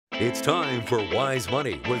It's time for Wise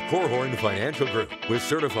Money with Korhorn Financial Group with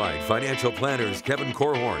certified financial planners Kevin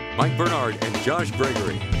Korhorn, Mike Bernard, and Josh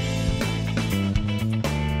Gregory.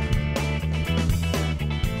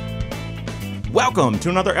 Welcome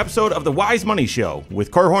to another episode of the Wise Money Show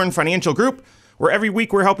with Korhorn Financial Group, where every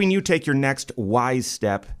week we're helping you take your next wise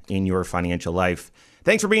step in your financial life.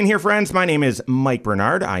 Thanks for being here, friends. My name is Mike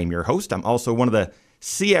Bernard. I am your host. I'm also one of the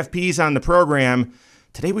CFPs on the program.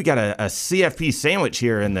 Today we got a CFP sandwich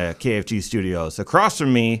here in the KFG studios. Across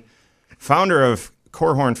from me, founder of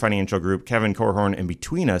Korhorn Financial Group, Kevin Korhorn, and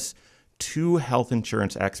between us, two health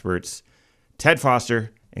insurance experts, Ted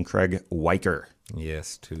Foster and Craig Wiker.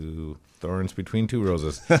 Yes, two thorns between two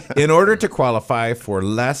roses. In order to qualify for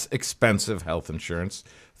less expensive health insurance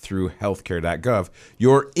through healthcare.gov,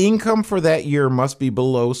 your income for that year must be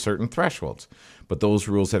below certain thresholds. But those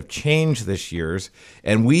rules have changed this year,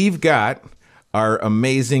 and we've got our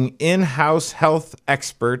amazing in-house health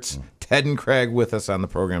experts, Ted and Craig, with us on the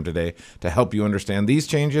program today to help you understand these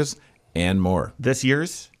changes and more. This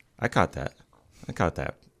year's? I caught that.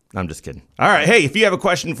 I'm just kidding. All right. Hey, if you have a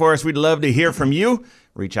question for us, we'd love to hear from you.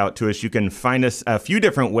 Reach out to us. You can find us a few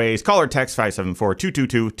different ways. Call or text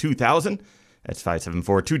 574-222-2000. That's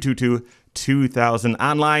 574-222-2000.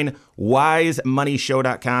 Online,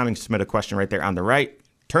 wisemoneyshow.com, and submit a question right there on the right.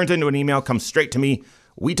 Turns into an email, comes straight to me.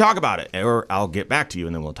 We talk about it, or I'll get back to you,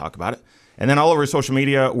 and then we'll talk about it. And then all over social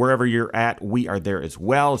media, wherever you're at, we are there as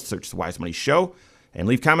well. Search the Wise Money Show and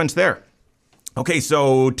leave comments there. Okay,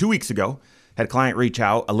 so 2 weeks ago, had a client reach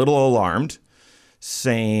out, a little alarmed,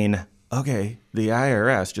 saying, okay, the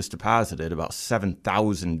IRS just deposited about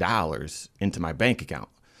 $7,000 into my bank account.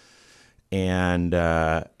 And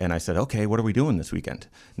I said, okay, what are we doing this weekend?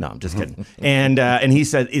 No, I'm just kidding. And he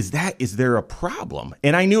said, is there a problem?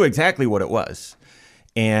 And I knew exactly what it was.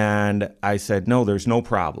 And I said, no, there's no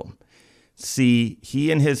problem. See,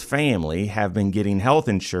 he and his family have been getting health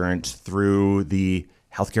insurance through the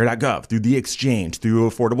healthcare.gov, through the exchange, through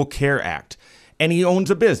Affordable Care Act. And he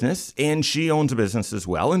owns a business, and she owns a business as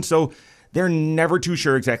well. And so they're never too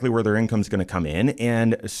sure exactly where their income is going to come in.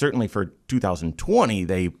 And certainly for 2020,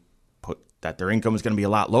 they put that their income is going to be a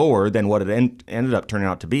lot lower than what it ended up turning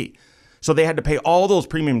out to be. So they had to pay all those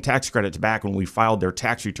premium tax credits back when we filed their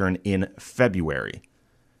tax return in February.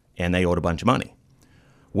 And they owed a bunch of money.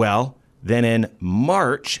 Well, then in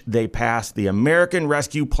March, they passed the American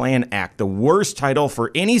Rescue Plan Act, the worst title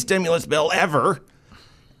for any stimulus bill ever.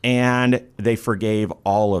 And they forgave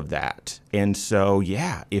all of that. And so,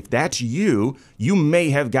 yeah, if that's you, you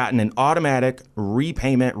may have gotten an automatic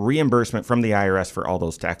reimbursement from the IRS for all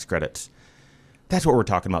those tax credits. That's what we're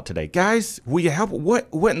talking about today. Guys, will you help? What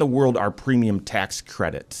in the world are premium tax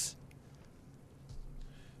credits?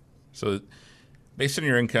 So based on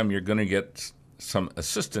your income, you're going to get some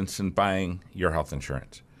assistance in buying your health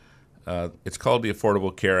insurance. It's called the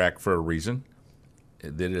Affordable Care Act for a reason.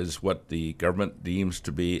 That is what the government deems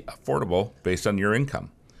to be affordable based on your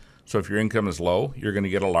income. So if your income is low, you're going to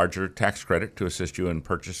get a larger tax credit to assist you in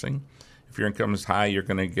purchasing. If your income is high, you're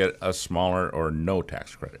going to get a smaller or no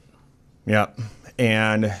tax credit. Yeah.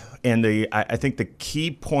 And I think the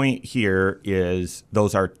key point here is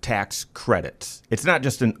those are tax credits. It's not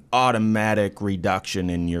just an automatic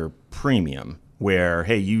reduction in your premium where,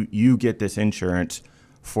 hey, you get this insurance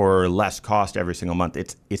for less cost every single month.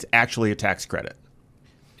 It's actually a tax credit.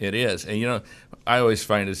 It is. And, I always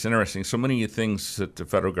find it's interesting. So many things that the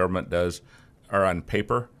federal government does are on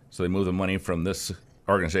paper. So they move the money from this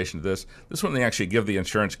organization to this. This one, they actually give the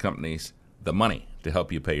insurance companies the money to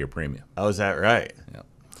help you pay your premium. Oh, is that right? Yeah.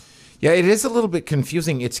 Yeah, it is a little bit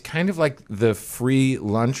confusing. It's kind of like the free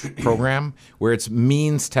lunch program where it's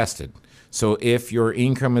means tested. So if your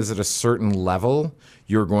income is at a certain level,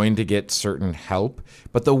 you're going to get certain help.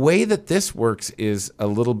 But the way that this works is a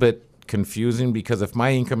little bit confusing because if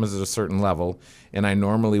my income is at a certain level and I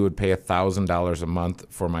normally would pay $1,000 a month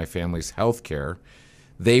for my family's health care,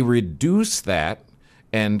 they reduce that,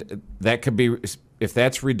 and that could be, if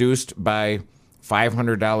that's reduced by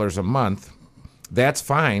 $500 a month, that's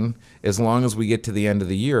fine as long as we get to the end of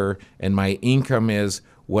the year and my income is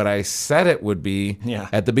what I said it would be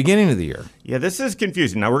at the beginning of the year. Yeah, this is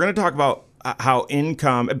confusing. Now, we're going to talk about how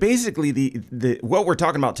income, basically the what we're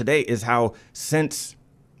talking about today is how since,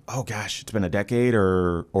 it's been a decade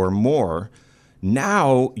or more,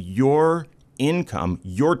 now your income,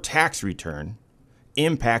 your tax return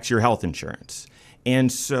impacts your health insurance.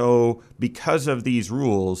 And so because of these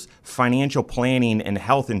rules, financial planning and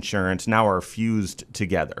health insurance now are fused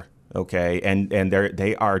together, okay? And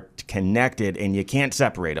they are connected, and you can't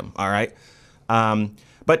separate them, all right?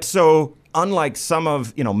 But so unlike some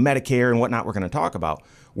of, Medicare and whatnot we're going to talk about,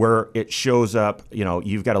 where it shows up,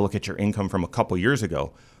 you've got to look at your income from a couple years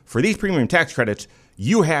ago. For these premium tax credits,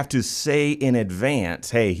 you have to say in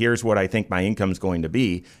advance, hey, here's what I think my income's going to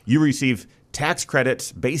be. You receive tax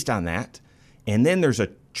credits based on that, and then there's a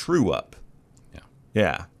true up.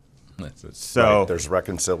 Yeah. So right. There's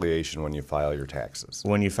reconciliation when you file your taxes.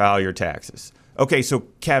 Okay, so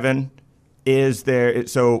Kevin,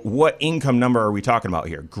 what income number are we talking about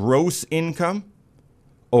here? Gross income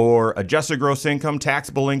or adjusted gross income,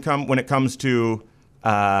 taxable income when it comes to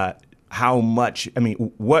how much,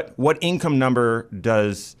 what income number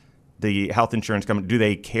does the health insurance company, do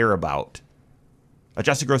they care about?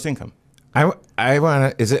 Adjusted gross income. I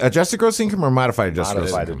want to. Is it adjusted gross income or modified adjusted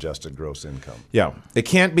gross income? Modified adjusted gross income. Yeah, it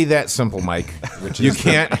can't be that simple, Mike. You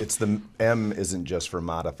can't. It's the M isn't just for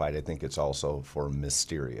modified. I think it's also for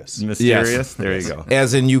mysterious. Mysterious. Yes. There you go.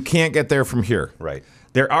 As in, you can't get there from here. Right.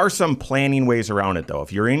 There are some planning ways around it, though.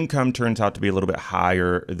 If your income turns out to be a little bit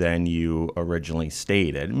higher than you originally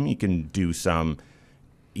stated, you can do some,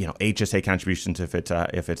 HSA contributions if it's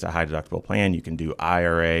a high deductible plan. You can do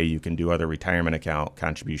IRA. You can do other retirement account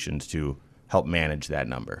contributions to help manage that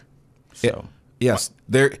number. So yes,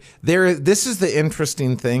 this is the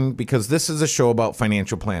interesting thing because this is a show about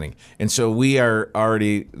financial planning, and so we are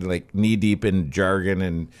already like knee deep in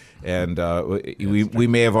jargon and we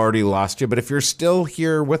may have already lost you, but if you're still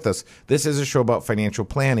here with us, this is a show about financial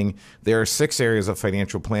planning. There are 6 areas of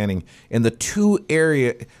financial planning, and the 3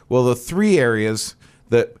 areas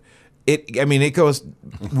that it goes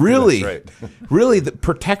really, right. really the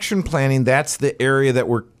protection planning. That's the area that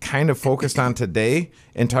we're kind of focused on today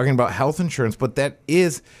and talking about health insurance, but that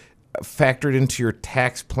is factored into your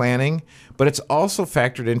tax planning, but it's also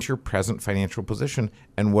factored into your present financial position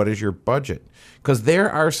and what is your budget. Because there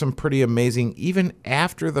are some pretty amazing, even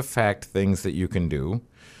after the fact, things that you can do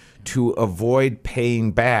to avoid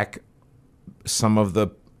paying back some of the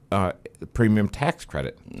premium tax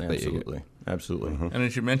credit. Absolutely. Mm-hmm. And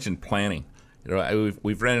as you mentioned, planning.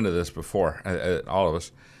 We've ran into this before, all of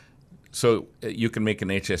us. So you can make an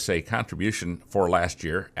HSA contribution for last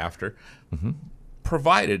year after,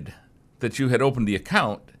 provided that you had opened the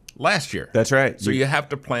account last year. That's right. So you have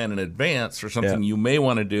to plan in advance for something you may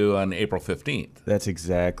want to do on April 15th. That's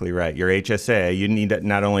exactly right. Your HSA, you need to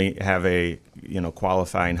not only have a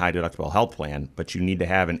qualifying high deductible health plan, but you need to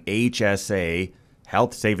have an HSA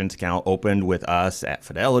health savings account opened with us at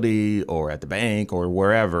Fidelity or at the bank or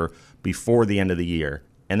wherever before the end of the year.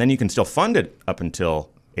 And then you can still fund it up until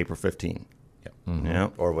April 15. Yep.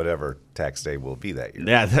 Mm-hmm. Or whatever tax day will be that year.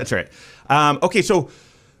 Yeah, that's right. Okay, so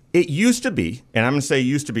it used to be, and I'm going to say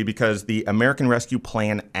used to be because the American Rescue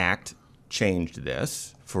Plan Act changed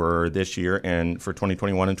this for this year and for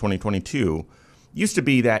 2021 and 2022. Used to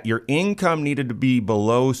be that your income needed to be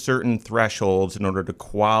below certain thresholds in order to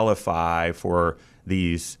qualify for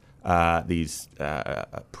these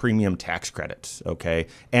premium tax credits, okay?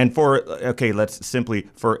 And let's simply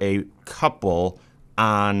for a couple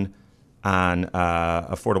on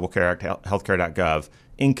Affordable Care Act, healthcare.gov,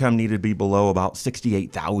 income needed to be below about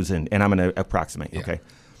 $68,000, and I'm going to approximate, okay?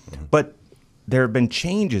 Mm-hmm. But there have been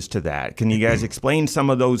changes to that. Can you guys explain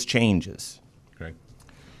some of those changes? Greg?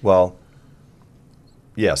 Well,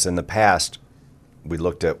 yes, in the past, we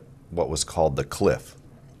looked at what was called the cliff.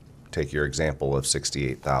 Take your example of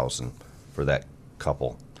 $68,000 for that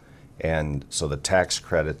couple. And so the tax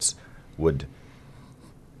credits would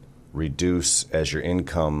reduce as your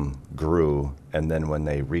income grew, and then when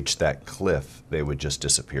they reached that cliff, they would just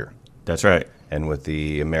disappear. That's right. And with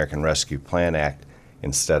the American Rescue Plan Act,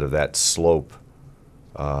 instead of that slope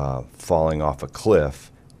falling off a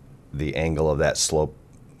cliff, the angle of that slope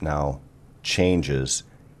now changes,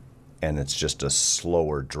 and it's just a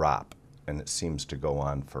slower drop. And it seems to go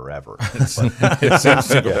on forever. It seems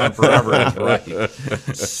to go on forever. Right.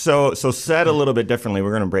 So said a little bit differently,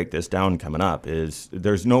 we're going to break this down coming up. Is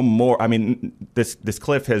there's no more? I mean, this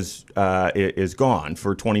cliff is gone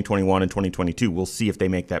for 2021 and 2022. We'll see if they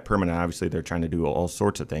make that permanent. Obviously, they're trying to do all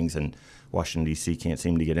sorts of things, and Washington D.C. can't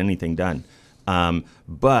seem to get anything done.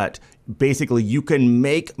 But basically, you can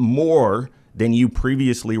make more than you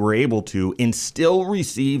previously were able to and still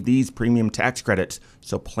receive these premium tax credits.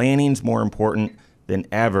 So planning's more important than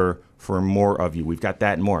ever for more of you. We've got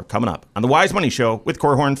that and more coming up on The Wise Money Show with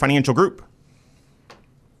Korhorn Financial Group.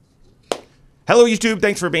 Hello, YouTube.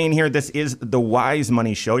 Thanks for being here. This is The Wise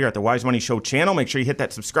Money Show. You're at The Wise Money Show channel. Make sure you hit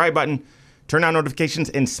that subscribe button, turn on notifications,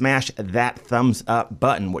 and smash that thumbs up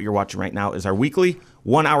button. What you're watching right now is our weekly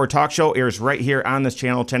 1-hour talk show. Airs right here on this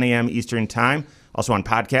channel, 10 a.m. Eastern Time. Also on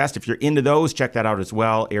podcast. If you're into those, check that out as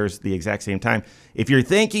well. Airs the exact same time. If you're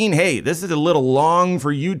thinking, hey, this is a little long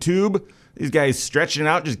for YouTube, These guys stretching it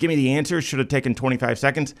out, just give me the answer. Should have taken 25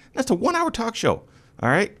 seconds. That's a 1-hour talk show. All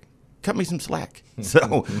right? Cut me some slack.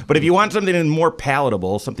 So, but if you want something more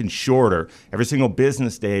palatable, something shorter, every single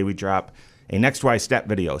business day we drop a Next Wise Step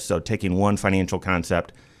video. So taking one financial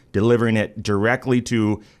concept, delivering it directly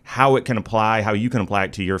to how it can apply, how you can apply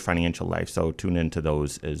it to your financial life. So tune into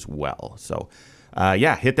those as well. So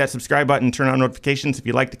hit that subscribe button, turn on notifications. If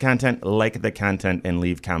you like the content, and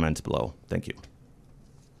leave comments below. Thank you.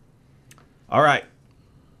 All right.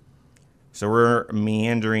 So we're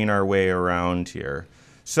meandering our way around here.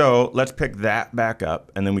 So let's pick that back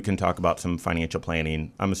up, and then we can talk about some financial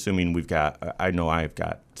planning. I'm assuming I know I've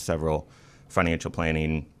got several financial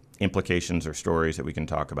planning implications or stories that we can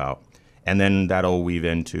talk about. And then that'll weave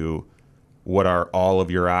into what are all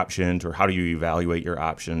of your options, or how do you evaluate your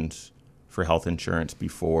options for health insurance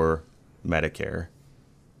before Medicare.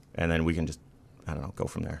 And then we can just, go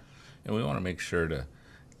from there. And we want to make sure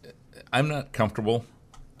I'm not comfortable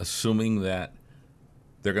assuming that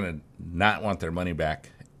they're going to not want their money back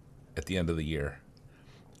at the end of the year.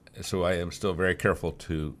 So I am still very careful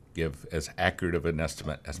to give as accurate of an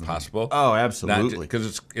estimate as possible. Oh, absolutely.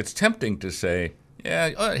 Because it's tempting to say,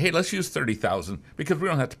 hey, let's use $30,000 because we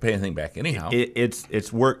don't have to pay anything back anyhow.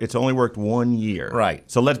 It's only worked 1 year, right?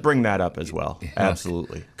 So let's bring that up as well.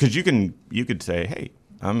 Absolutely, because you could say, hey,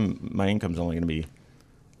 my income's only going to be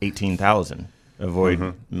 $18,000.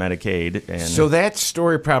 Avoid Medicaid, and so that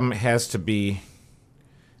story problem has to be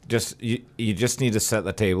you just need to set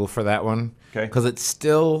the table for that one. Okay, because it's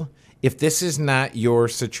still, if this is not your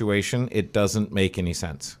situation, it doesn't make any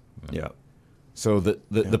sense. Yeah. So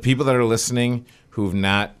the people that are listening who've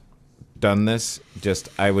not done this,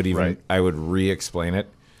 I would re-explain it.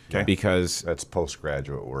 Okay. Because that's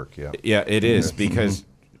postgraduate work. Yeah. Yeah, it is because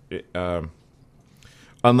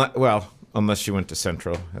unless you went to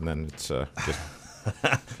Central, and then it's just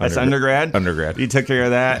that's undergrad. Undergrad. You took care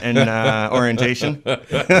of that in orientation.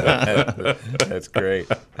 That's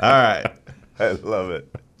great. All right, I love it.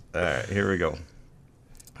 All right, here we go.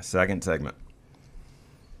 Second segment.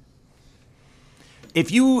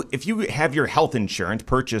 If you have your health insurance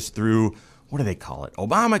purchased through, what do they call it?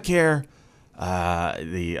 Obamacare,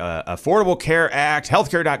 the Affordable Care Act,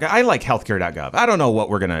 healthcare.gov. I like healthcare.gov. I don't know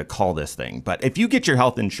what we're going to call this thing, but if you get your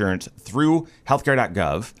health insurance through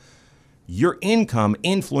healthcare.gov, your income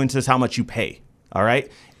influences how much you pay. All right.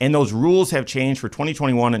 And those rules have changed for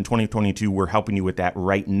 2021 and 2022. We're helping you with that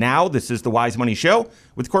right now. This is the Wise Money Show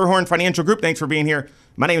with Korhorn Financial Group. Thanks for being here.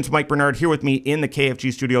 My name is Mike Bernard. Here with me in the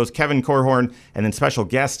KFG studios, Kevin Korhorn, and then special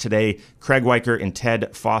guests today, Craig Wiker and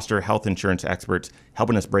Ted Foster, health insurance experts,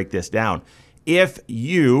 helping us break this down. If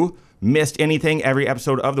you missed anything, every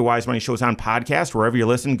episode of the Wise Money Show is on podcast. Wherever you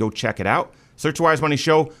listen, go check it out. Search the Wise Money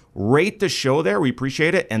Show, rate the show there. We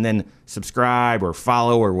appreciate it. And then subscribe or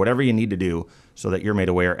follow or whatever you need to do so that you're made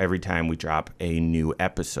aware every time we drop a new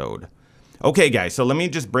episode. Okay, guys, so let me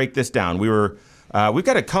just break this down. We've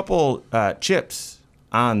got a couple chips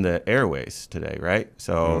on the airways today, right?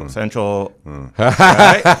 So Central,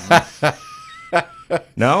 right?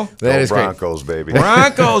 No? That is Broncos, baby.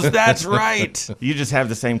 Broncos, that's right. You just have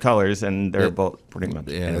the same colors, and they're both pretty much.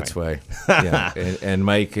 Yeah, anyway. that's why. Yeah. and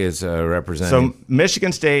Mike is representing. So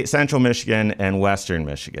Michigan State, Central Michigan, and Western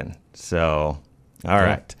Michigan. So, all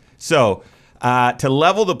right. So to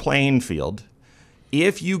level the playing field,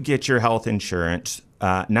 if you get your health insurance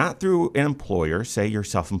not through an employer, say you're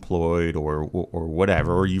self-employed or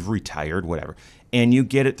whatever, or you've retired, whatever, and you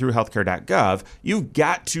get it through healthcare.gov, you've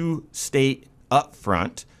got to state up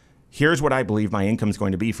front, here's what I believe my income is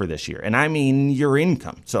going to be for this year. And I mean your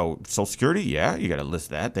income. So Social Security, yeah, you got to list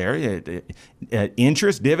that there.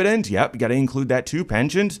 Interest, dividends, yep, you got to include that too.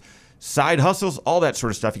 Pensions, side hustles, all that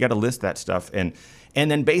sort of stuff. You got to list that stuff. And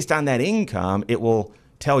then based on that income, it will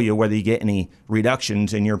tell you whether you get any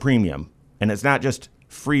reductions in your premium. And it's not just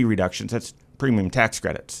free reductions, that's premium tax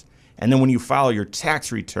credits. And then when you file your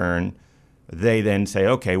tax return, they then say,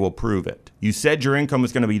 okay, we'll prove it. You said your income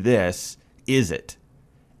was going to be this. Is it?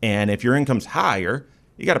 And if your income's higher,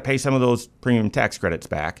 you got to pay some of those premium tax credits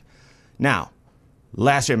back. Now,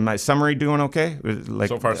 last year, my summary doing okay?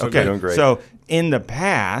 So far, so okay. good. Doing great. So in the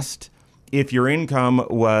past, if your income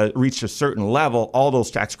reached a certain level, all those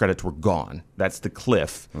tax credits were gone. That's the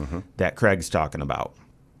cliff that Craig's talking about.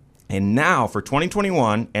 And now for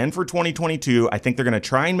 2021 and for 2022, I think they're going to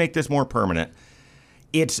try and make this more permanent.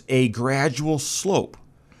 It's a gradual slope,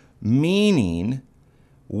 meaning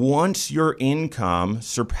once your income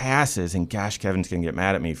surpasses, and gosh, Kevin's going to get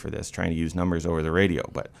mad at me for this, trying to use numbers over the radio,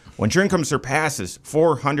 but once your income surpasses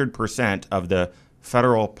 400% of the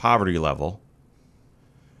federal poverty level,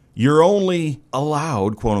 you're only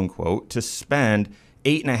allowed, quote unquote, to spend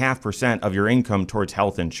 8.5% of your income towards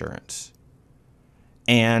health insurance.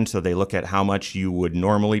 And so they look at how much you would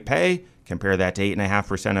normally pay, compare that to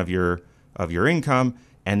 8.5% of your income,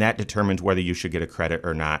 and that determines whether you should get a credit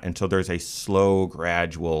or not. And so there's a slow,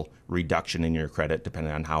 gradual reduction in your credit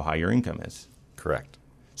depending on how high your income is. Correct.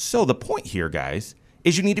 So the point here, guys,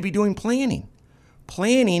 is you need to be doing planning.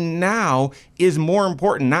 Planning now is more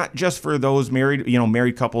important, not just for those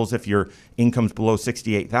married couples if your income's below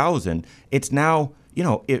 $68,000. It's now,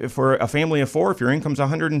 if for a family of four, if your income's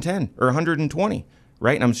 110 or 120,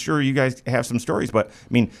 right? And I'm sure you guys have some stories, but I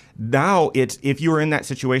mean, now it's, if you were in that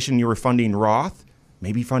situation, you were funding Roth,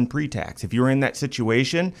 maybe fund pre-tax. If you were in that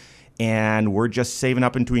situation and we're just saving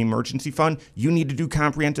up into an emergency fund, you need to do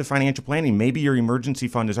comprehensive financial planning. Maybe your emergency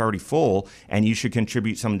fund is already full and you should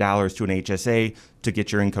contribute some dollars to an HSA to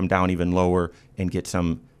get your income down even lower and get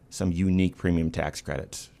some unique premium tax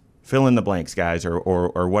credits. Fill in the blanks, guys,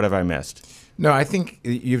 or what have I missed? No, I think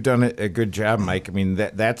you've done a good job, Mike. I mean,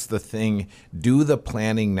 that's the thing. Do the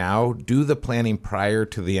planning now. Do the planning prior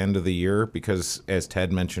to the end of the year because, as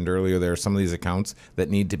Ted mentioned earlier, there are some of these accounts that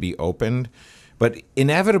need to be opened. But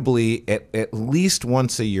inevitably, at least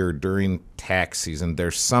once a year during tax season,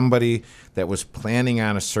 there's somebody that was planning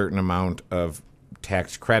on a certain amount of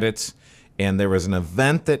tax credits, and there was an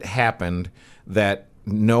event that happened that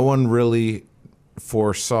no one really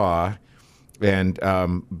foresaw, and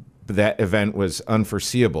that event was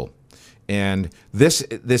unforeseeable. And this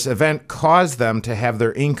event caused them to have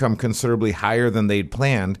their income considerably higher than they'd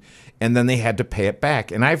planned, and then they had to pay it back.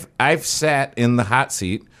 And I've sat in the hot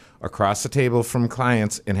seat across the table from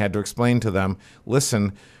clients and had to explain to them,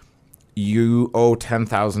 listen, you owe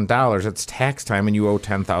 $10,000. It's tax time and you owe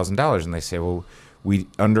 $10,000. And they say, well, we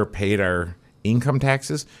underpaid our income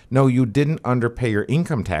taxes. No, you didn't underpay your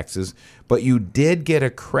income taxes, but you did get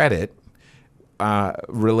a credit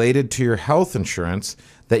related to your health insurance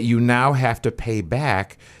that you now have to pay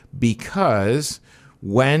back because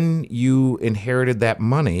when you inherited that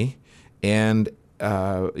money and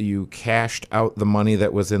you cashed out the money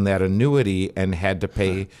that was in that annuity and had to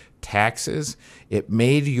pay taxes, it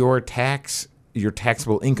made your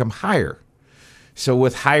taxable income higher. So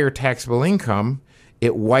with higher taxable income,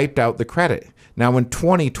 it wiped out the credit. Now in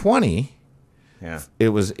 2020, it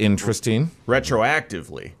was interesting.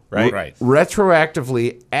 Retroactively, right? Right.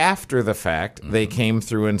 Retroactively, after the fact, they came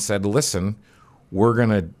through and said, listen, we're going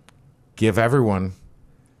to give everyone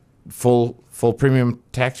full premium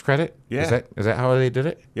tax credit. Yeah. Is that how they did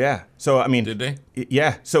it? Yeah. So, I mean, Did they?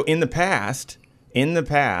 Yeah. So in the past,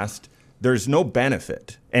 there's no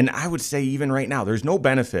benefit. And I would say even right now, there's no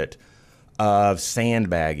benefit of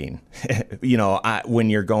sandbagging, when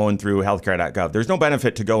you're going through healthcare.gov. There's no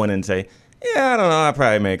benefit to go in and say, yeah, I don't know, I'll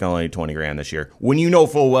probably make only 20 grand this year, when you know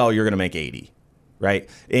full well you're going to make 80, right?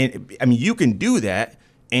 And, I mean, you can do that,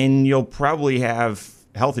 and you'll probably have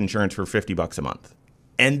health insurance for $50 a month.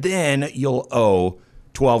 And then you'll owe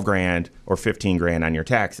 12 grand or 15 grand on your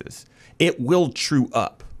taxes. It will true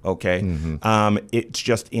up, okay? Mm-hmm. It's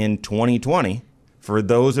just in 2020, for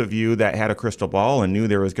those of you that had a crystal ball and knew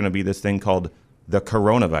there was going to be this thing called the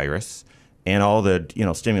coronavirus and all the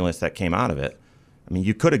stimulus that came out of it, I mean,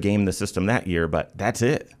 you could have gamed the system that year, but that's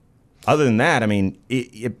it. Other than that, I mean,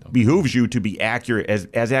 it behooves you to be accurate,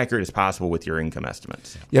 as accurate as possible with your income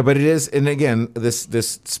estimates. Yeah, but it is, and again,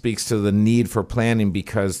 this speaks to the need for planning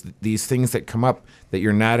because these things that come up that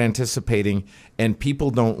you're not anticipating, and people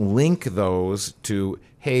don't link those to,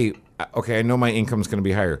 hey, okay, I know my income's going to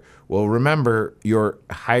be higher. Well, remember, your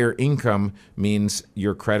higher income means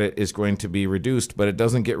your credit is going to be reduced, but it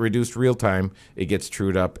doesn't get reduced real time. It gets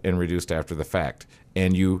trued up and reduced after the fact,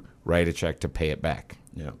 and you write a check to pay it back.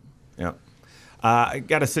 Yeah. Yeah. I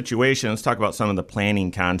got a situation. Let's talk about some of the planning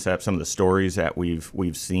concepts, some of the stories that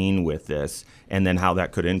we've seen with this, and then how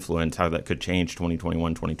that could influence, how that could change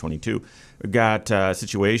 2021, 2022. We've got a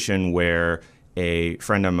situation where a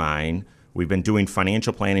friend of mine, we've been doing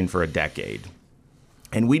financial planning for a decade,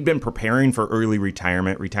 and we'd been preparing for early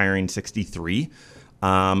retirement, retiring 63.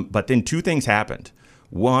 But then two things happened.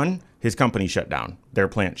 One, his company shut down. Their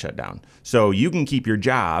plant shut down. So you can keep your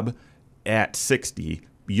job at 60,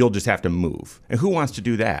 you'll just have to move. And who wants to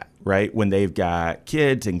do that, right? When they've got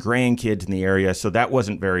kids and grandkids in the area. So that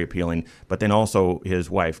wasn't very appealing. But then also his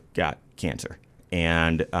wife got cancer.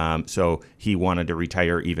 And so he wanted to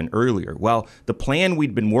retire even earlier. Well, the plan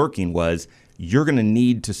we'd been working was, you're going to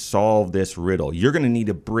need to solve this riddle. You're going to need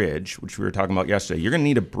a bridge, which we were talking about yesterday. You're going to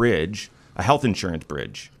need a bridge, a health insurance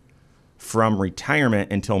bridge, from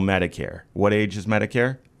retirement until Medicare. What age is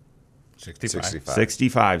Medicare? 65.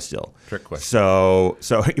 65 still. Trick question. So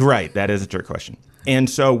right, that is a trick question. And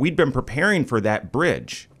so we'd been preparing for that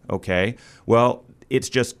bridge, okay? Well,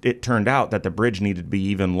 it turned out that the bridge needed to be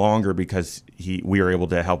even longer because we were able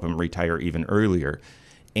to help him retire even earlier.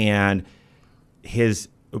 And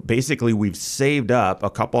basically we've saved up a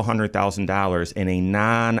couple $100,000 in a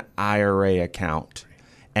non-IRA account.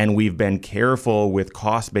 And we've been careful with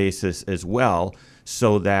cost basis as well,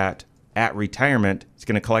 so that at retirement, he's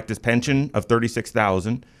going to collect his pension of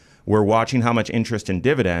 $36,000. We're watching how much interest and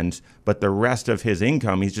dividends, but the rest of his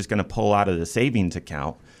income, he's just going to pull out of the savings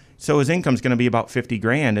account. So his income's going to be about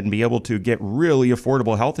 $50,000 and be able to get really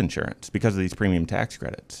affordable health insurance because of these premium tax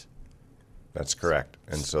credits. That's correct.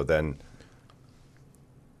 And so then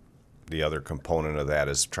the other component of that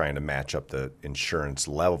is trying to match up the insurance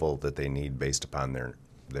level that they need based upon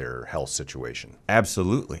their health situation.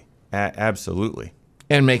 Absolutely. Absolutely.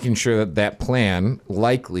 And making sure that that plan,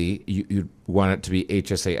 likely, you want it to be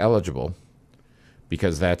HSA eligible,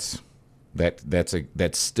 because that's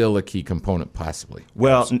still a key component, possibly.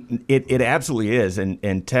 Well, it absolutely is.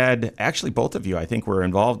 And Ted, actually, both of you, I think, were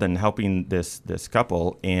involved in helping this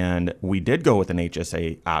couple. And we did go with an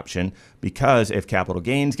HSA option because if capital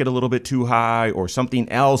gains get a little bit too high or something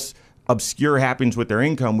else obscure happens with their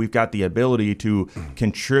income, we've got the ability to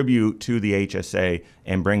contribute to the HSA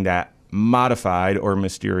and bring that modified or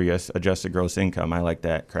mysterious adjusted gross income. I like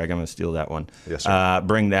that, Craig. I'm going to steal that one. Yes, sir.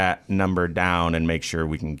 Bring that number down and make sure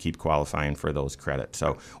we can keep qualifying for those credits.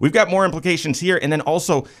 So we've got more implications here. And then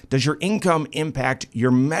also, does your income impact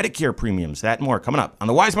your Medicare premiums? That and more coming up on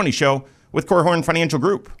the Wise Money Show with Korhorn Financial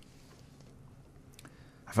Group.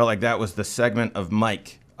 I felt like that was the segment of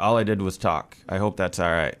Mike. All I did was talk. I hope that's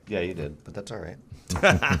all right. Yeah, you did, but that's all right.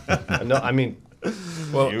 No, I mean,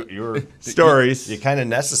 Well, you were Stories. You're kind of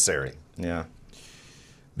necessary. Yeah.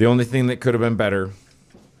 The only thing that could have been better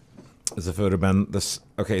is if it would have been this.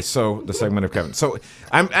 Okay, so the segment of Kevin. So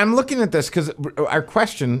I'm looking at this because our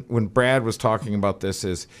question when Brad was talking about this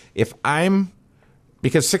is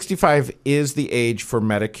because 65 is the age for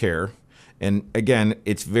Medicare. And again,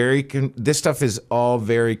 it's this stuff is all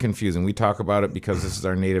very confusing. We talk about it because this is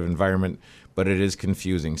our native environment, but it is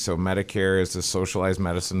confusing. So Medicare is a socialized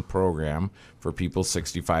medicine program for people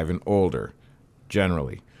 65 and older,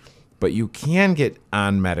 generally. But you can get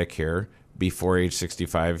on Medicare before age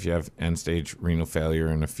 65 if you have end-stage renal failure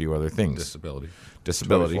and a few other things. disability.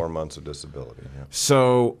 24 months of disability. Yeah.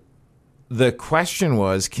 So the question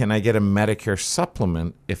was, can I get a Medicare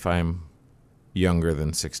supplement if I'm younger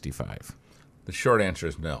than 65? The short answer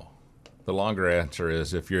is no. The longer answer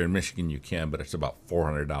is if you're in Michigan, you can, but it's about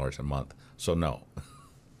 $400 a month. So no.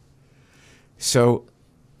 So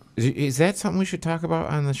is that something we should talk about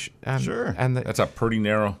on the Sure. That's a pretty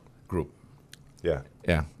narrow group. Yeah.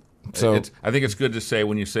 Yeah. So I think it's good to say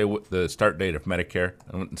when you say the start date of Medicare,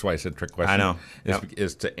 and that's why I said trick question. I know.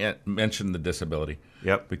 Is to mention the disability.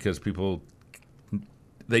 Yep. Because people,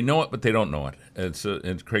 they know it, but they don't know it.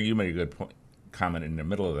 And Craig, you made a good comment in the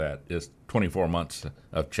middle of that is 24 months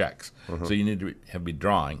of checks. So you need to be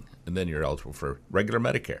drawing, and then you're eligible for regular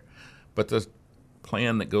Medicare. But the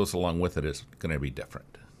plan that goes along with it is going to be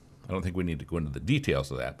different. I don't think we need to go into the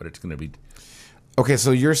details of that, but it's going to be. okay,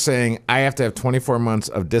 so you're saying I have to have 24 months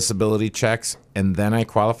of disability checks and then I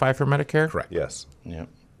qualify for Medicare? Correct. Yes. Yeah.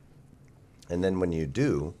 And then when you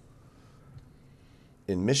do,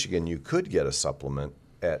 in Michigan, you could get a supplement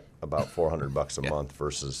at about $400 a month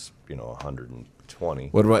versus,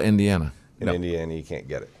 $120. What about Indiana? In Indiana, you can't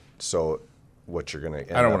get it. So what you're going to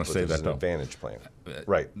end I don't up want to with say is that, an though. advantage plan.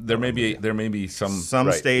 Right. There may be some. Some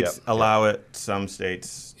Right, states yep, allow it. Some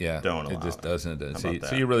states don't allow it just doesn't. How See, about so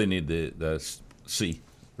that? you really need the C.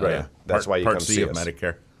 Right. Yeah. That's why you Part come C see of us.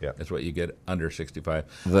 Medicare. Yeah. That's what you get under 65.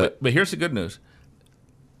 But here's the good news.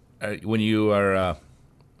 When you are,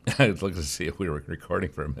 I was looking to see if we were recording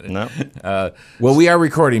for a minute. No. Well, we are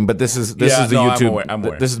recording, but this is the YouTube. I'm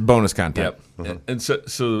aware. This is bonus content. Yep. And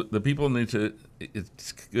so the people need to.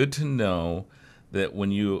 It's good to know that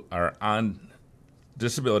when you are on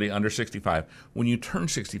disability under 65, when you turn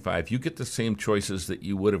 65, you get the same choices that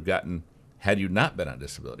you would have gotten had you not been on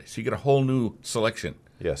disability. So you get a whole new selection.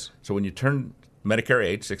 Yes. So when you turn Medicare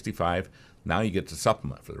age 65, now you get to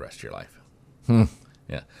supplement for the rest of your life.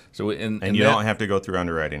 Yeah. So And you don't have to go through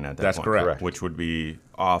underwriting at that That's point. correct. Which would be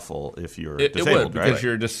awful if you're It disabled, would, because right?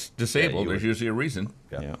 you're disabled. you There's would. usually a reason.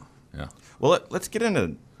 Yeah. Yeah. Well, let's get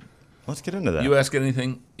into that. You ask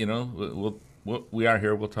anything, we are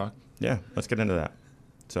here. We'll talk. Yeah, let's get into that.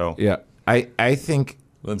 So Yeah. I think.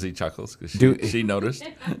 Lindsay chuckles because she noticed.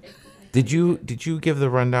 Did you give the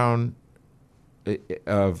rundown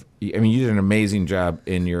of? I mean, you did an amazing job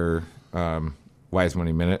in your Wise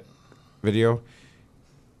Money Minute video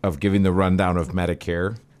of giving the rundown of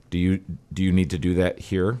Medicare. Do you need to do that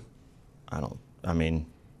here? I don't. I mean,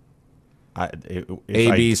 A,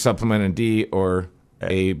 B, supplement, and D, or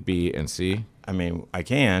A, B, and C? I mean, I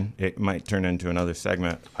can. It might turn into another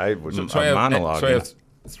segment. I was A monologue. So I have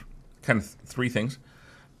kind of three things.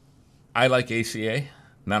 I like ACA,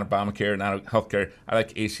 not Obamacare, not healthcare. I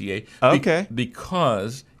like ACA. Okay.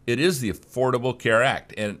 Because it is the Affordable Care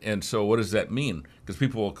Act. And so what does that mean? Because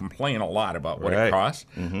people will complain a lot about what Right. it costs,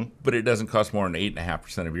 but it doesn't cost more than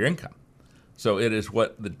 8.5% of your income. So it is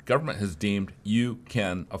what the government has deemed you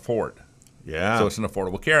can afford. Yeah. So it's an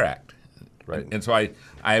Affordable Care Act. Right. And so I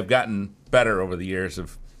have gotten better over the years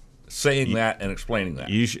of saying that and explaining that.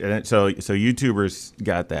 You so YouTubers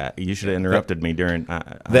got that. You should have interrupted me during.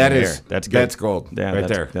 That is that's good. That's gold. Yeah, right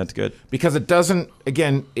there. That's good. Because it doesn't.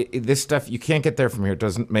 Again, this stuff you can't get there from here. It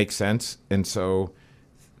doesn't make sense. And so,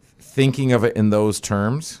 thinking of it in those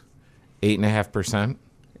terms, 8.5%.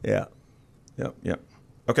 Yeah. Yep.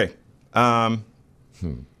 Okay.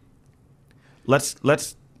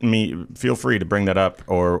 Let's feel free to bring that up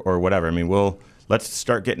or whatever. I mean, let's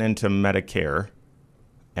start getting into Medicare,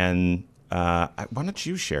 and why don't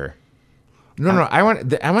you share? No. I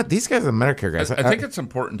want these guys are Medicare guys. I think it's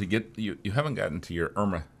important to get you. You haven't gotten to your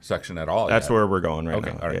IRMA section at all. That's yet. where we're going right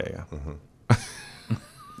Okay, now. all right. Yeah.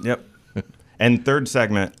 Yep. And third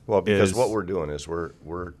segment. Well, because is, what we're doing is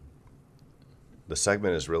the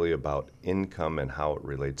segment is really about income and how it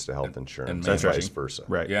relates to health insurance, and managing. vice versa.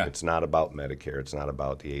 Right. Yeah. It's not about Medicare. It's not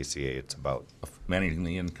about the ACA. It's about managing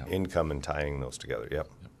the income. income and tying those together. Yep.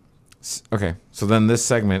 Okay, so then this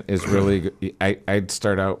segment is really. I'd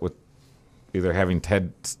start out with either having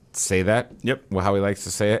Ted say that. Yep. Well, how he likes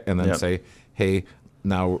to say it, and then Yep. say, "Hey,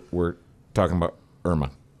 now we're talking about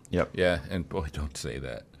IRMA." Yep. Yeah, and boy, don't say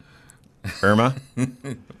that. Irma.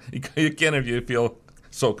 You can if you feel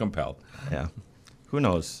so compelled. Yeah. Who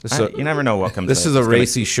knows? So- You never know what comes. This is a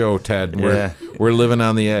racy show, Ted. Yeah. We're living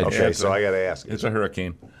on the edge. Okay, so I got to ask: It's a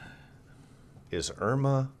hurricane. is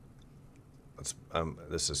IRMA?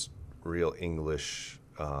 This is real English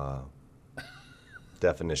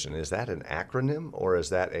definition. Is that an acronym or is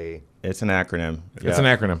that a? It's an acronym. It's an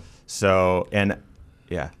acronym. So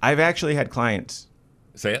I've actually had clients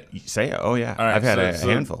Say it. say it. Oh yeah, All right, I've had a so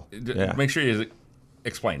handful. Yeah, Make sure you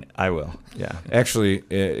explain it. I will. Yeah. Actually,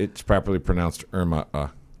 it's properly pronounced IRMA.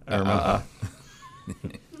 All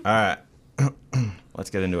right, let's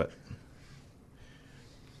get into it.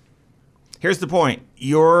 Here's the point: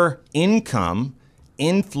 your income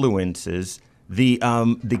influences the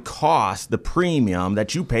cost, the premium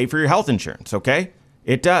that you pay for your health insurance. Okay,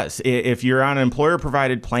 it does. If you're on an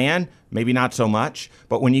employer-provided plan, maybe not so much.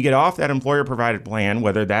 But when you get off that employer-provided plan,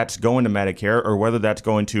 whether that's going to Medicare or whether that's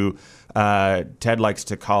going to Ted likes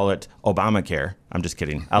to call it Obamacare. I'm just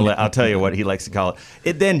kidding. I'll tell you what he likes to call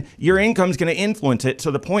it. Then your income's going to influence it.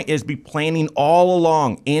 So the point is be planning all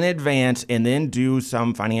along in advance and then do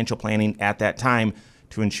some financial planning at that time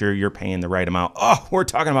to ensure you're paying the right amount. Oh, we're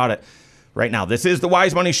talking about it right now. This is the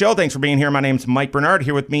Wise Money Show. Thanks for being here. My name's Mike Bernard.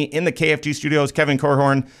 Here with me in the KFG studios, Kevin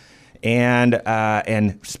Korhorn,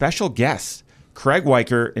 and special guests, Craig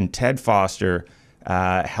Wiker and Ted Foster,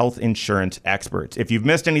 health insurance experts. If you've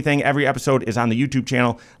missed anything, every episode is on the YouTube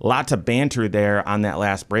channel. Lots of banter there on that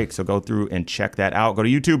last break, so go through and check that out. Go to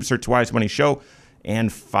YouTube, search Wise Money Show,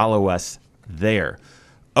 and follow us there.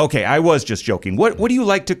 Okay, I was just joking. What do you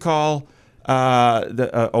like to call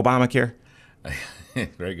the Obamacare?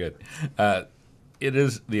 Very good. It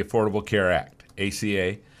is the Affordable Care Act,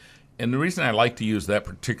 ACA. And the reason I like to use that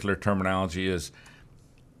particular terminology is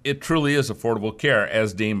it truly is affordable care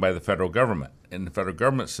as deemed by the federal government. And the federal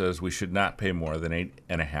government says we should not pay more than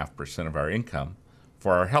 8.5% of our income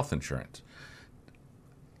for our health insurance.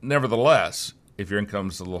 Nevertheless, if your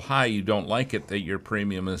income's a little high, you don't like it that your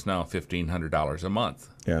premium is now $1,500 a month.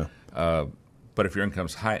 Yeah. But if your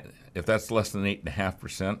income's high, if that's less than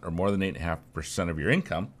 8.5% or more than 8.5% of your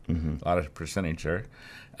income, a lot of percentage there,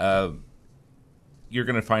 you're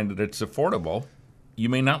going to find that it's affordable. You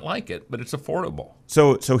may not like it, but it's affordable.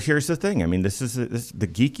 So here's the thing. I mean, this is the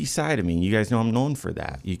geeky side of me. You guys know I'm known for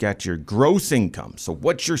that. You got your gross income. So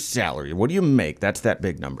what's your salary? What do you make? That's that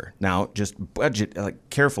big number. Now, just budget,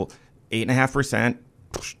 careful. 8.5%,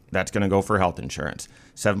 that's going to go for health insurance.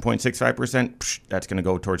 7.65%, that's going to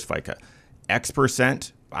go towards FICA.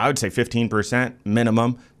 X%, I would say 15%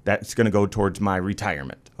 minimum, that's going to go towards my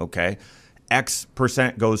retirement, okay?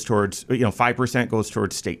 X% goes towards, 5% goes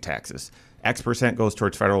towards state taxes. X% goes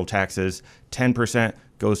towards federal taxes. 10%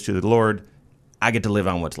 goes to the Lord. I get to live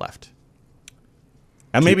on what's left.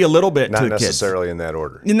 And maybe a little bit to Not the kids. necessarily in that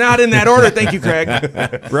order. Not in that order. Thank you, Craig.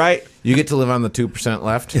 Right? You get to live on the 2%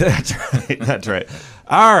 left. That's right. That's right.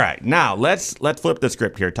 All right. Now let's flip the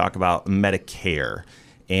script here. Talk about Medicare.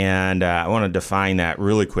 And I want to define that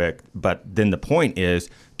really quick. But then the point is,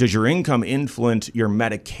 does your income influence your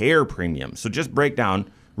Medicare premium? So just break down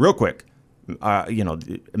real quick,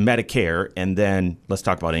 Medicare, and then let's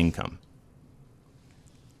talk about income.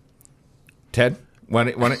 Ted, why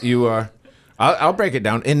don't you? I'll break it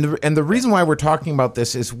down. And the reason why we're talking about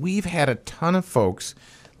this is we've had a ton of folks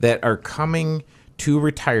that are coming to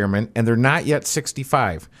retirement and they're not yet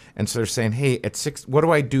 65, and so they're saying, "Hey, at 6, what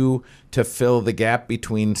do I do to fill the gap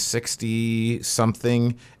between 60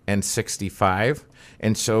 something and 65?"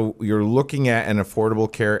 And so you're looking at an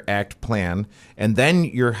Affordable Care Act plan, and then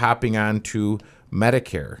you're hopping on to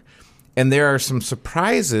Medicare. And there are some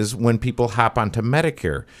surprises when people hop onto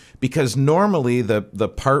Medicare, because normally the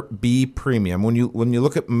Part B premium, when you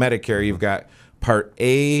look at Medicare, you've got Part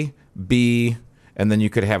A, B, and then you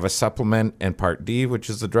could have a supplement and Part D, which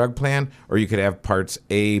is the drug plan, or you could have Parts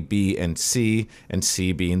A, B, and C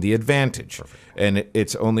being the Advantage. Perfect. And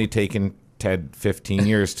it's only taken Ted 15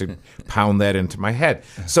 years to pound that into my head.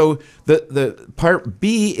 So the Part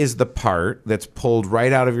B is the part that's pulled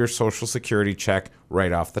right out of your Social Security check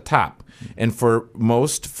right off the top. And for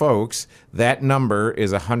most folks, that number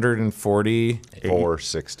is 460.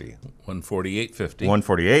 148.50.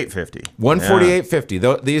 148.50.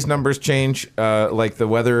 148.50. These numbers change like the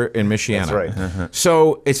weather in Michiana. That's right.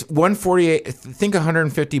 So it's 148. Think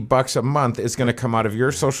 $150 a month is going to come out of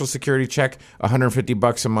your Social Security check.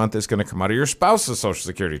 $150 a month is going to come out of your spouse's Social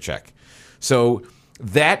Security check. So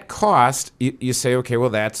that cost, you say, okay,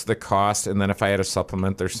 well, that's the cost. And then if I had a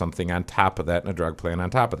supplement, there's something on top of that and a drug plan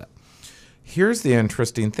on top of that. Here's the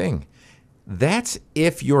interesting thing. That's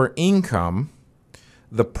if your income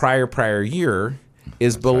the prior year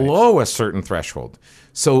is below a certain threshold.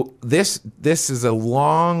 So this is a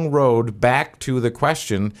long road back to the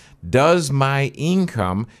question, does my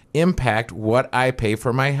income impact what I pay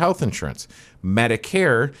for my health insurance?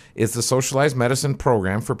 Medicare is the socialized medicine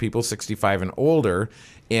program for people 65 and older,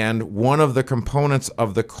 and one of the components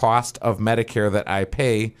of the cost of Medicare that I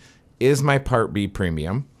pay is my Part B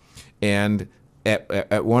premium. And at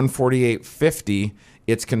 $148.50,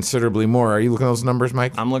 it's considerably more. Are you looking at those numbers,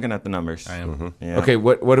 Mike? I'm looking at the numbers. I am. Mm-hmm. Yeah. Okay,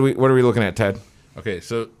 what are we looking at, Ted? Okay,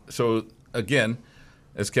 so again,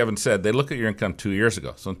 as Kevin said, they look at your income 2 years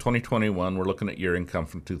ago. So in 2021, we're looking at your income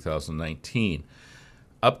from 2019.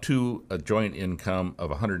 Up to a joint income of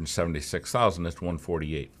 $176,000, it's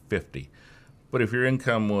 $148.50. But if your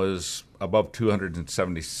income was above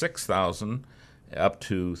 $276,000, up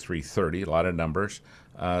to $330,000, a lot of numbers,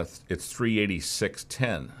 it's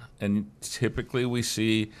 $386.10. And typically we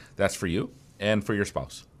see that's for you and for your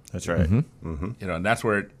spouse. That's right. Mm-hmm. Mm-hmm. And that's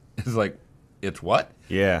where it's like, it's what?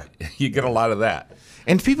 Yeah. You get a lot of that.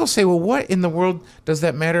 And people say, well, what in the world does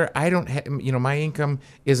that matter? I don't my income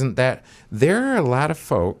isn't that. There are a lot of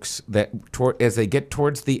folks that as they get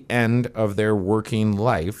towards the end of their working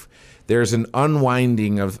life, there's an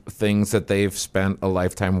unwinding of things that they've spent a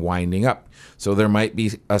lifetime winding up. So there might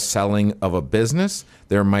be a selling of a business.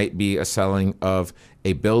 There might be a selling of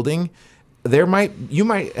a building. You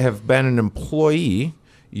might have been an employee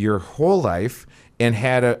your whole life and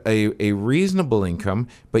had a reasonable income,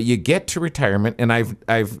 but you get to retirement, and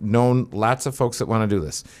I've known lots of folks that want to do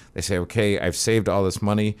this. They say, okay, I've saved all this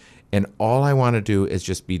money, and all I want to do is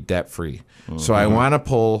just be debt-free. Mm-hmm. So I want to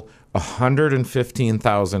pull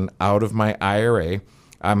 $115,000 out of my IRA.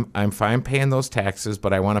 I'm fine paying those taxes,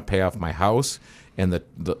 but I want to pay off my house and the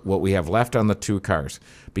what we have left on the 2 cars,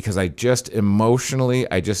 because I just emotionally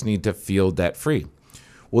need to feel debt-free.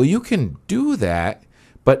 Well, you can do that,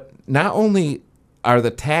 but not only are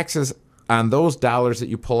the taxes on those dollars that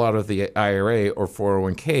you pull out of the IRA or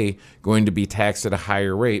 401k going to be taxed at a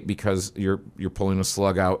higher rate because you're pulling a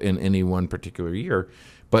slug out in any one particular year,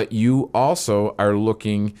 but you also are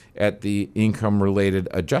looking at the income-related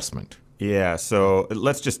adjustment. Yeah, so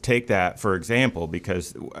let's just take that for example,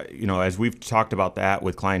 because as we've talked about that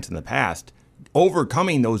with clients in the past,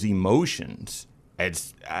 overcoming those emotions,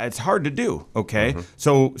 it's hard to do, okay? Mm-hmm.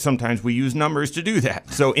 So sometimes we use numbers to do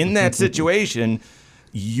that. So in that situation,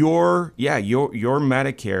 your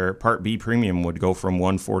Medicare Part B premium would go from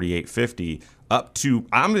 $148.50 up to,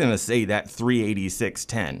 I'm going to say, that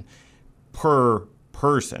 $386.10 per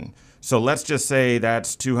person. So let's just say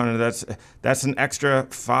that's $200. That's an extra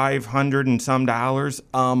 $500 and some dollars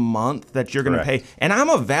a month that you're going to pay. And I'm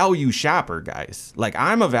a value shopper, guys. Like,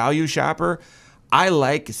 I'm a value shopper. I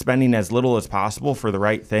like spending as little as possible for the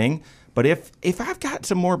right thing. But if I've got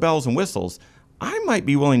some more bells and whistles, I might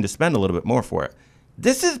be willing to spend a little bit more for it.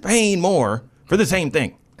 This is paying more for the same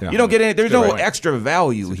thing. Yeah. You don't get any. There's no extra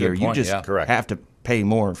value here. You just have to pay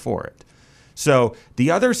more for it. So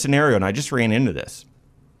the other scenario, and I just ran into this.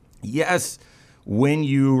 Yes, when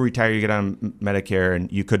you retire, you get on Medicare,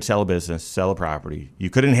 and you could sell a business, sell a property. You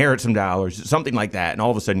could inherit some dollars, something like that, and all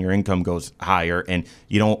of a sudden your income goes higher, and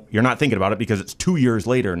you're not thinking about it because it's 2 years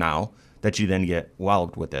later now that you then get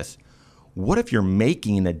walloped with this. What if you're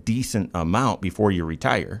making a decent amount before you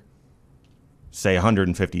retire? Say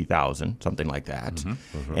 $150,000, something like that,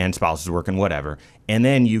 and spouse is working, whatever, and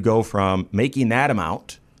then you go from making that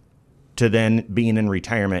amount to then being in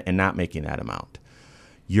retirement and not making that amount.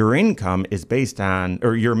 Your income is based on,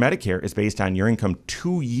 or your Medicare is based on your income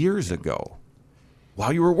 2 years ago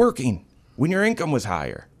while you were working when your income was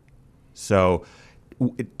higher. So,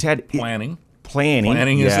 Ted, Planning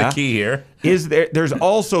is the key here. There's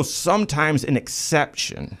also sometimes an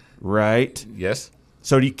exception, right? Yes.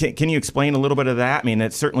 So can you explain a little bit of that? I mean,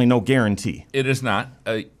 it's certainly no guarantee. It is not.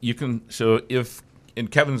 You can. So if in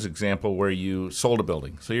Kevin's example where you sold a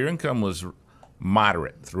building, so your income was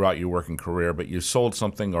moderate throughout your working career, but you sold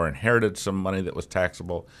something or inherited some money that was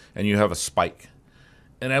taxable, and you have a spike.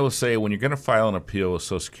 And I will say, when you're going to file an appeal with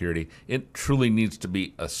Social Security, it truly needs to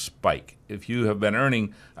be a spike. If you have been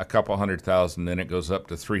earning a couple $100,000, then it goes up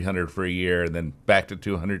to $300 for a year, and then back to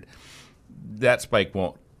 $200, that spike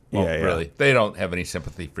won't really. They don't have any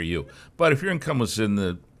sympathy for you. But if your income was in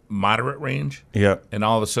the moderate range, and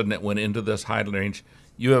all of a sudden it went into this high range,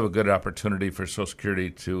 you have a good opportunity for Social Security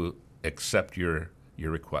to accept your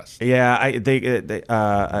request. Yeah,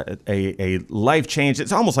 a life change.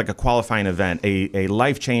 It's almost like a qualifying event, a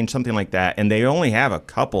life change, something like that. And they only have a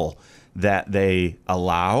couple that they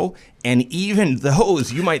allow. And even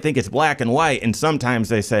those, you might think it's black and white. And sometimes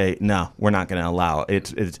they say, no, we're not going to allow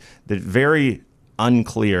it. It's very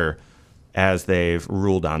unclear as they've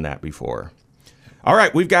ruled on that before. All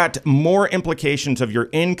right, we've got more implications of your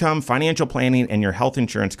income, financial planning, and your health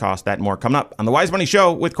insurance costs. That and more coming up on the Wise Money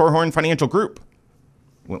Show with Korhorn Financial Group.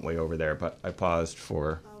 Went way over there, but I paused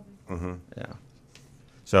for, yeah.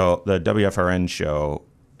 So the WFRN show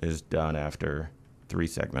is done after 3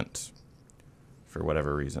 segments for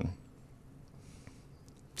whatever reason.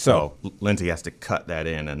 So Lindsay has to cut that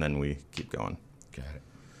in, and then we keep going. Got it.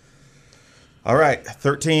 All right,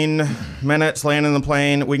 13 minutes, landing the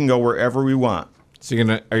plane. We can go wherever we want. So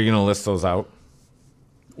are you gonna list those out?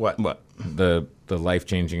 What? The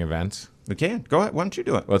life-changing events? We can. Go ahead. Why don't you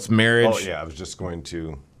do it? Well, it's marriage. Oh, yeah, I was just going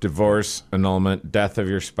to. Divorce, annulment, death of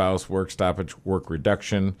your spouse, work stoppage, work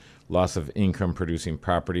reduction, loss of income-producing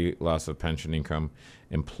property, loss of pension income,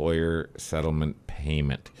 employer settlement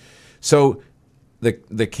payment. So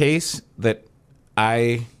the case that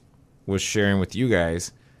I was sharing with you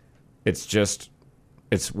guys,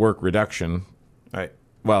 it's work reduction. Right.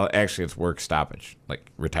 Well, actually, it's work stoppage,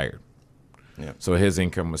 like retired. Yep. So his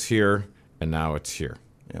income was here, and now it's here.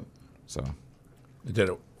 Yep. So,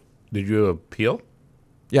 Did you appeal?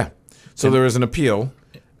 yeah. So there was an appeal,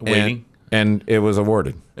 Waiting. and it was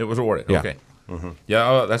awarded. It was awarded. Yeah. Okay.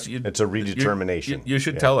 Yeah. It's It's a redetermination. You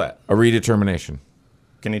should tell that. A redetermination.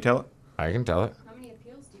 Can you tell it? I can tell it. How many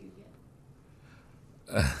appeals do you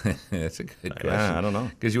get? That's a good question. Yeah, I don't know.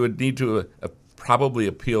 Because you would need to probably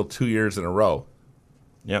appeal 2 years in a row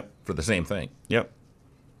Yep. for the same thing. Yep.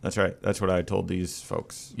 That's right. That's what I told these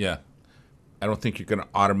folks. Yeah. I don't think you're going to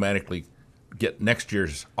automatically get next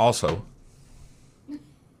year's also.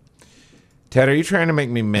 Ted, are you trying to make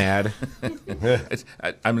me mad?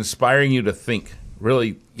 I'm inspiring you to think.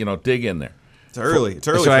 Really, dig in there. It's early. It's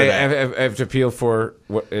early So for I that. have to appeal for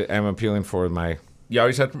what I'm appealing for my. You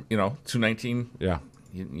always had, 219. Yeah.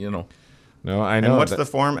 You know. No, I know. And what's that- the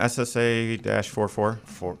form?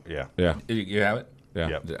 SSA-44? Yeah. Yeah. You have it? Yeah.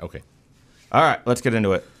 Yep. Okay. All right, let's get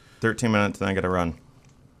into it. 13 minutes, then I got to run.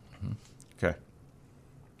 Okay.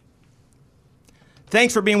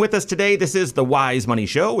 Thanks for being with us today. This is the Wise Money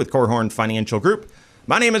Show with Korhorn Financial Group.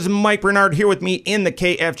 My name is Mike Bernard. Here with me in the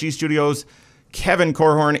KFG studios, Kevin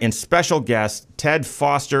Korhorn, and special guests Ted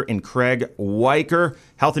Foster and Craig Wiker,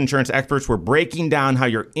 health insurance experts. We're breaking down how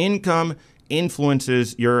your income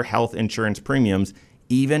influences your health insurance premiums,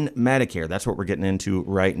 even Medicare. That's what we're getting into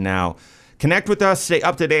right now. Connect with us. Stay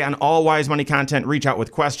up to date on all Wise Money content. Reach out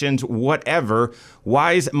with questions, whatever.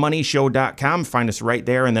 WiseMoneyShow.com. Find us right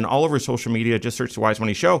there. And then all over social media, just search the Wise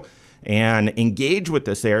Money Show and engage with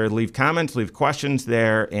us there. Leave comments, leave questions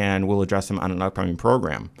there, and we'll address them on an upcoming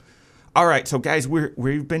program. All right, so guys,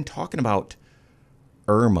 we've been talking about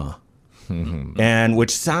Irma, and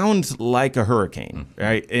which sounds like a hurricane,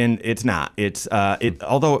 right? And it's not. It's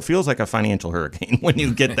although it feels like a financial hurricane when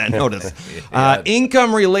you get that notice.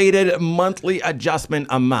 Income-related monthly adjustment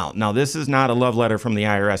amount. Now, this is not a love letter from the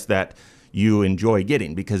IRS that you enjoy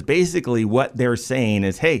getting, because basically what they're saying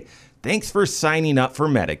is, hey, thanks for signing up for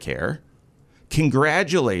Medicare.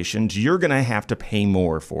 Congratulations, you're going to have to pay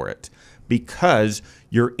more for it. because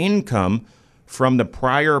your income from the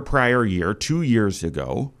prior year, 2 years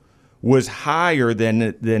ago, was higher than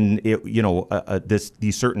it,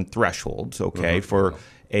 these certain thresholds. Okay, for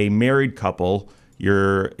a married couple,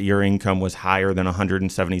 your income was higher than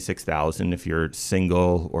 $176,000. If you're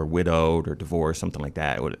single or widowed or divorced, something like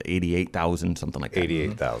that, $88,000, something like that.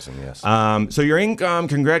 88,000, yes. So your income,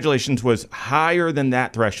 congratulations, was higher than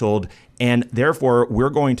that threshold, and therefore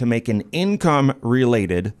we're going to make an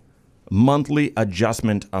income-related monthly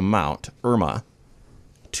adjustment amount, IRMA,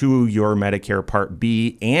 to your Medicare Part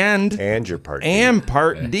B and your Part D. And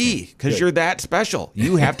Part D, because you're that special.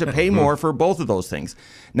 You have to pay more for both of those things.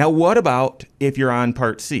 Now, what about if you're on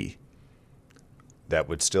Part C? That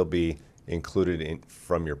would still be included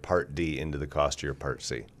from your Part D into the cost of your Part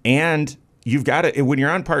C. And you've got to, when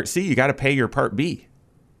you're on Part C, you got to pay your Part B.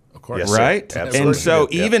 Of course. Yes, right? sir. Absolutely. And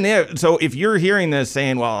so Yeah. if you're hearing this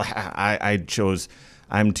saying, well,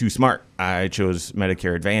 I'm too smart. I chose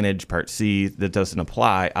Medicare Advantage, Part C. That doesn't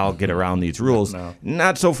apply. I'll get around these rules. No.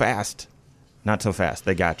 Not so fast. Not so fast.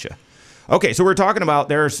 They got you. Okay, so we're talking about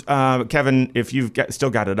there's, Kevin, if you've still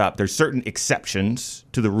got it up, there's certain exceptions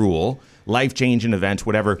to the rule, life-changing events,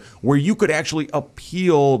 whatever, where you could actually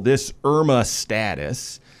appeal this IRMA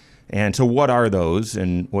status. And so what are those,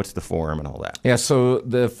 and what's the form and all that? Yeah, so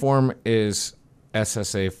the form is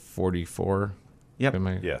SSA 44. Yep.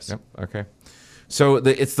 Yes. Yep. Okay. So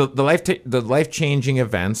it's the life-changing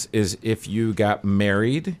events is if you got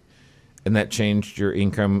married and that changed your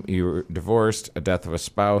income, you were divorced, a death of a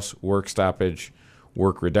spouse, work stoppage,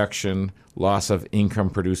 work reduction, loss of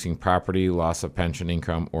income-producing property, loss of pension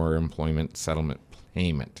income, or employment settlement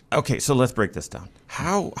payment. Okay, so let's break this down.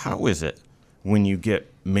 How is it when you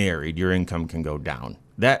get married, your income can go down?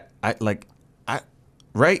 Right?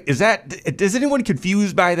 Is anyone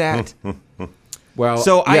confused by that? Well,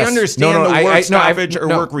 So I yes. understand the work stoppage or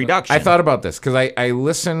work reduction. I thought about this because I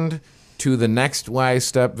listened to the Next Wise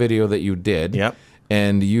Step video that you did. Yep.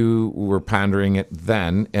 And you were pondering it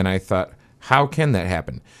then, and I thought, how can that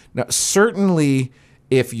happen? Now, certainly,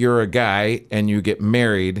 if you're a guy and you get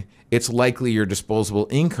married, it's likely your disposable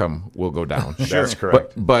income will go down. That's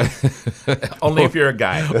correct. But Only if you're a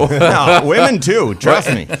guy. No, women too,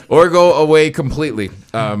 trust me. or go away completely.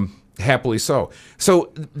 Happily so.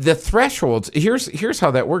 So the thresholds, here's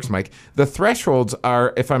how that works, Mike. The thresholds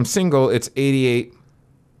are, if I'm single, it's 88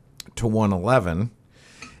 to 111,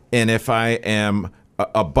 and if I am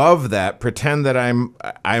above that, pretend that I'm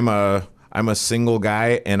a single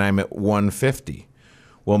guy and I'm at 150.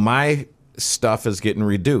 Well, my stuff is getting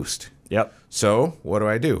reduced. Yep. So what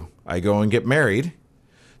do? I go and get married.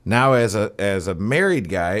 Now, as a married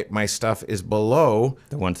guy, my stuff is below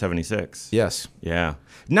The 176. Yes. Yeah.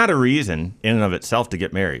 Not a reason in and of itself to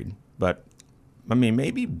get married, but I mean,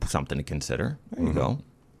 maybe something to consider. There you go.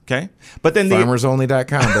 Okay. But then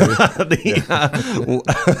FarmersOnly.com, baby.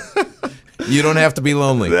 You don't have to be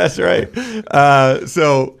lonely. That's right. But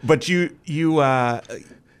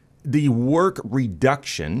the work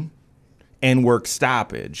reduction and work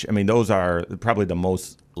stoppage, I mean, those are probably the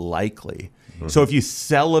most likely. So if you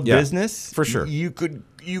sell a business, for sure, you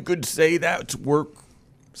could say that's work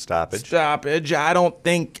Stoppage. I don't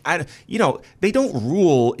think they don't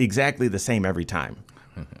rule exactly the same every time,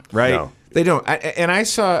 right? No. They don't. And I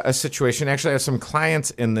saw a situation. Actually, I have some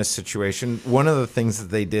clients in this situation. One of the things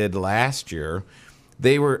that they did last year,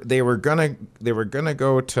 they were gonna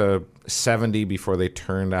go to 70 before they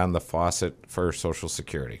turned on the faucet for Social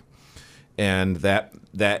Security, and that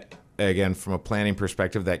again, from a planning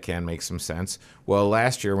perspective, that can make some sense. Well,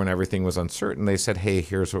 last year when everything was uncertain, they said, "Hey,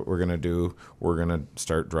 here's what we're gonna do. We're gonna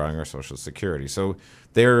start drawing our Social Security." So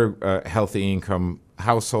they're a healthy income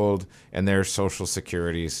household, and their Social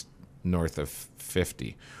Security's north of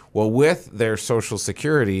 50. Well, with their Social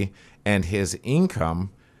Security and his income,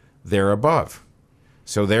 they're above.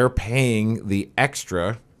 So they're paying the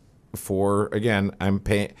extra for, again, I'm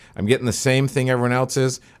getting the same thing everyone else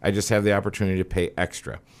is. I just have the opportunity to pay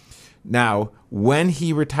extra. Now, when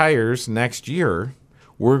he retires next year,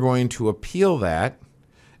 we're going to appeal that,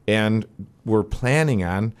 and we're planning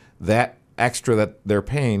on that extra that they're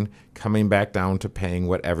paying coming back down to paying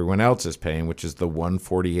what everyone else is paying, which is the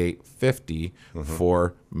 $148.50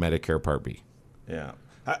 for Medicare Part B. Yeah.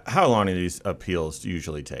 How long do these appeals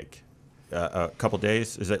usually take? A couple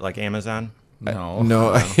days? Is it like Amazon? No.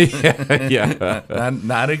 No, yeah.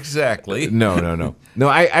 Not exactly. No.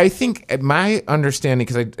 I think my understanding,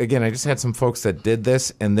 because I just had some folks that did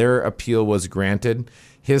this and their appeal was granted.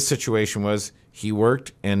 His situation was he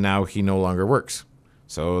worked and now he no longer works.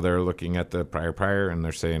 So they're looking at the prior and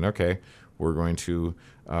they're saying, okay, we're going to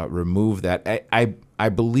remove that. I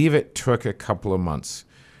believe it took a couple of months.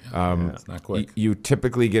 It's not quick. You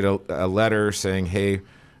typically get a letter saying, "Hey,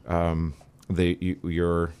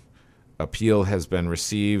 your appeal has been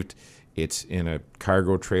received. It's in a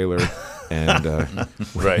cargo trailer," and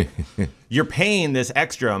Right. You're paying this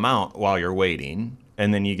extra amount while you're waiting,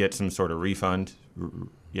 and then you get some sort of refund.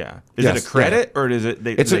 Yeah. Is Yes, it a credit or is it?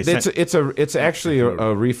 it's actually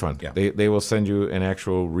a refund. Yeah. They will send you an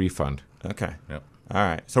actual refund. Okay. Yep. All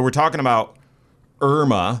right. So we're talking about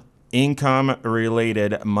IRMA,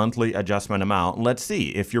 income-related monthly adjustment amount. Let's see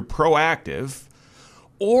if you're proactive,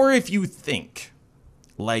 or if you think,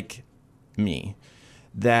 like me,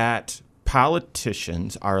 that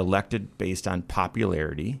politicians are elected based on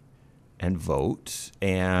popularity and votes,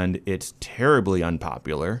 and it's terribly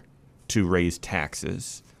unpopular to raise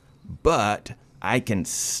taxes, but I can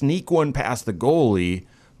sneak one past the goalie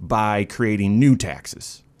by creating new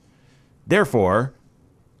taxes. Therefore,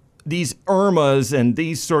 these IRMAs and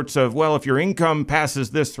these sorts of, well, if your income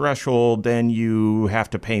passes this threshold, then you have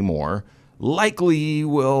to pay more, likely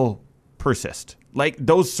will persist. Like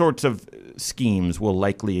those sorts of schemes will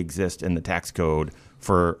likely exist in the tax code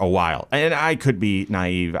for a while. And I could be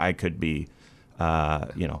naive. I could be,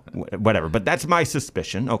 whatever. But that's my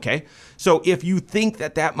suspicion. Okay. So if you think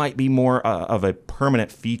that might be more of a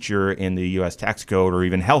permanent feature in the U.S. tax code or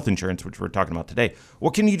even health insurance, which we're talking about today,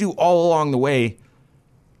 what can you do all along the way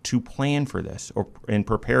to plan for this and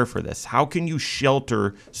prepare for this? How can you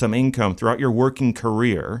shelter some income throughout your working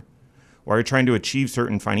career while you're trying to achieve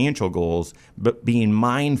certain financial goals, but being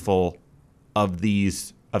mindful of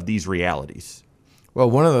these realities? Well,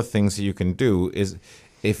 one of the things that you can do is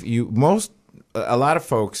a lot of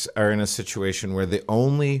folks are in a situation where the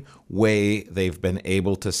only way they've been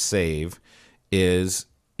able to save is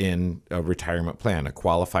in a retirement plan, a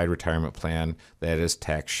qualified retirement plan that is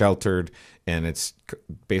tax sheltered, and it's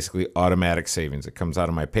basically automatic savings. It comes out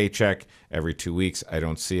of my paycheck every 2 weeks. I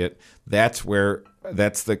don't see it. That's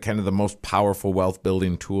the kind of the most powerful wealth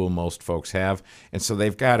building tool most folks have. And so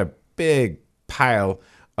they've got a big pile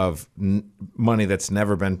of money that's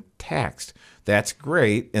never been taxed. That's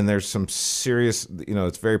great, and there's some serious,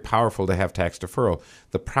 it's very powerful to have tax deferral.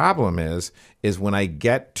 The problem is when I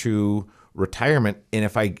get to retirement, and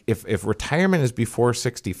if retirement is before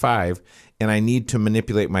 65 and I need to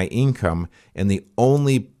manipulate my income, and the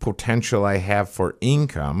only potential I have for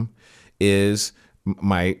income is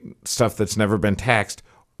my stuff that's never been taxed,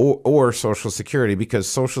 or Social Security, because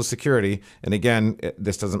Social Security, and again,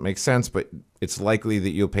 this doesn't make sense, but it's likely that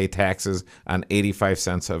you'll pay taxes on 85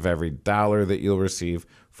 cents of every dollar that you'll receive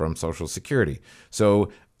from Social Security.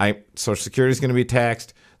 So Social Security is going to be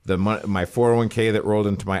taxed. My 401k that rolled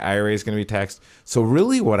into my IRA is going to be taxed. So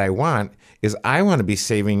really what I want to be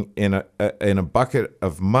saving in a bucket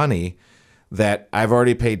of money that I've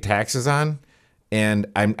already paid taxes on. And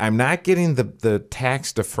I'm not getting the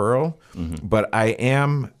tax deferral, but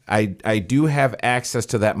I do have access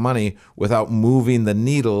to that money without moving the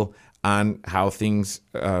needle on how things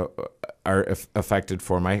are affected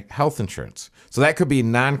for my health insurance. So that could be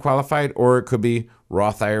non-qualified, or it could be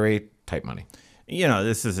Roth IRA type money.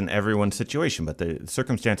 This isn't everyone's situation, but the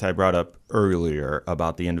circumstance I brought up earlier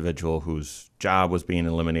about the individual whose job was being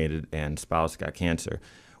eliminated and spouse got cancer,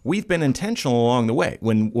 we've been intentional along the way.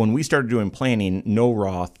 When we started doing planning, no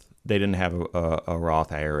Roth, they didn't have a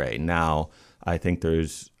Roth IRA. Now, I think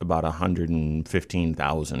there's about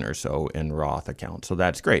 115,000 or so in Roth accounts. So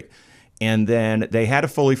that's great. And then they had a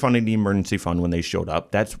fully funded emergency fund when they showed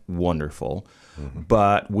up. That's wonderful. Mm-hmm.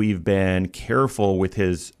 But we've been careful with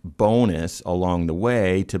his bonus along the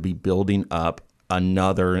way to be building up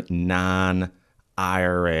another non-IRA,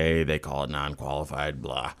 they call it non-qualified,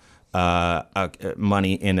 blah,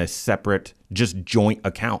 money in a separate, just joint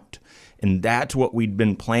account. And that's what we'd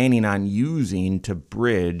been planning on using to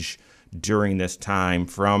bridge during this time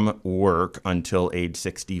from work until age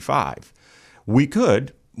 65. We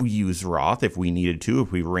could use Roth if we needed to,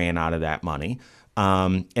 if we ran out of that money.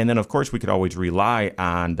 And then, of course, we could always rely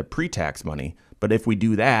on the pre-tax money. But if we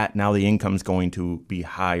do that, now the income's going to be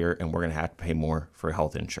higher and we're going to have to pay more for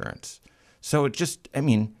health insurance. So it just,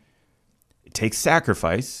 it takes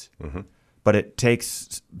sacrifice, but it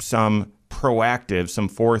takes some proactive, some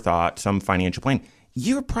forethought, some financial planning.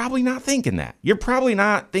 You're probably not thinking that. You're probably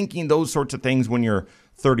not thinking those sorts of things when you're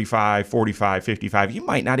 35, 45, 55. You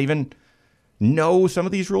might not even know some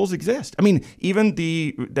of these rules exist. Even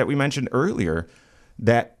that we mentioned earlier,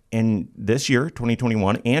 that in this year,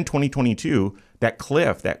 2021 and 2022, that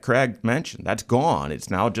cliff that Craig mentioned, that's gone. It's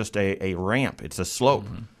now just a ramp. It's a slope.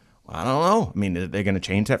 Mm-hmm. I don't know. Are they going to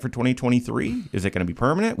change that for 2023? Is it going to be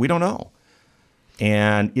permanent? We don't know.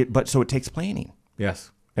 So it takes planning.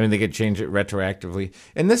 Yes. I mean, they could change it retroactively.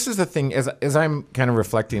 And this is the thing, as I'm kind of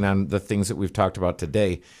reflecting on the things that we've talked about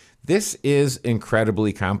today, this is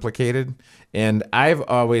incredibly complicated. And I've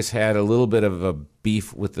always had a little bit of a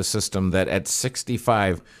beef with the system that at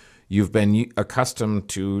 65, you've been accustomed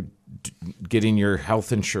to getting your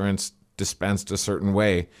health insurance dispensed a certain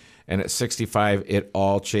way. And at 65, it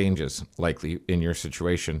all changes, likely, in your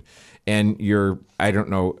situation. And I don't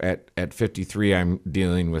know, at 53, I'm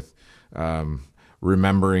dealing with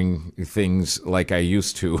remembering things like I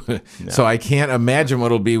used to. No. So I can't imagine what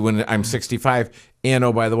it'll be when I'm 65. And,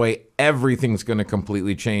 oh, by the way, everything's going to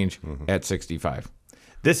completely change at 65.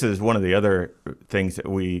 This is one of the other things that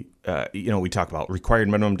we talk about required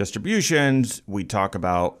minimum distributions. We talk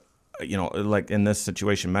about, like in this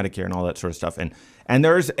situation, Medicare and all that sort of stuff. And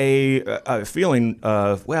there's a feeling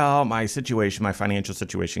of, well, my financial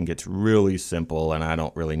situation gets really simple and I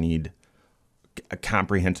don't really need a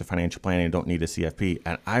comprehensive financial planning. I don't need a CFP.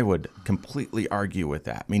 And I would completely argue with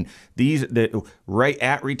that. I mean, right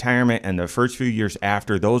at retirement and the first few years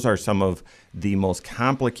after, those are some of the most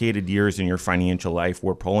complicated years in your financial life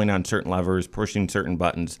where pulling on certain levers, pushing certain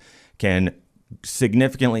buttons can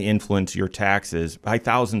significantly influence your taxes by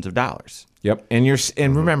thousands of dollars. Yep. And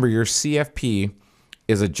remember, your CFP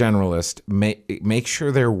is a generalist. Make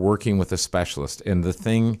sure they're working with a specialist. And the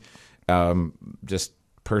thing, just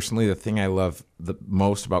personally, the thing I love the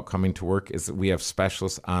most about coming to work is that we have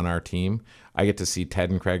specialists on our team. I get to see Ted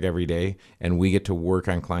and Craig every day, and we get to work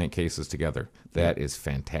on client cases together. That is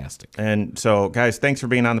fantastic. And so, guys, thanks for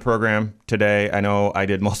being on the program today. I know I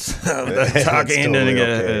did most of the talking. Totally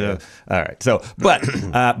okay. All right. So,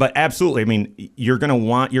 but absolutely, I mean, you're going to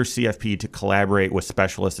want your CFP to collaborate with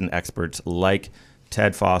specialists and experts like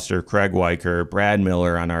Ted Foster, Craig Wiker, Brad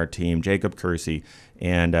Miller on our team, Jacob Kersey,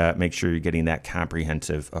 and make sure you're getting that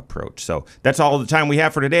comprehensive approach. So that's all the time we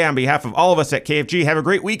have for today. On behalf of all of us at KFG, have a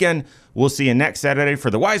great weekend. We'll see you next Saturday for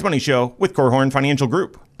the Wise Money Show with Korhorn Financial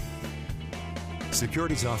Group.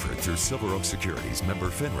 Securities offered through Silver Oak Securities, member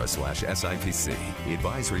FINRA/SIPC.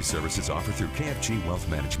 Advisory services offered through KFG Wealth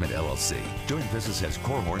Management, LLC. Doing business as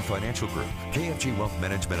Korhorn Financial Group. KFG Wealth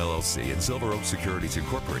Management, LLC and Silver Oak Securities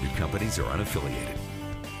Incorporated companies are unaffiliated.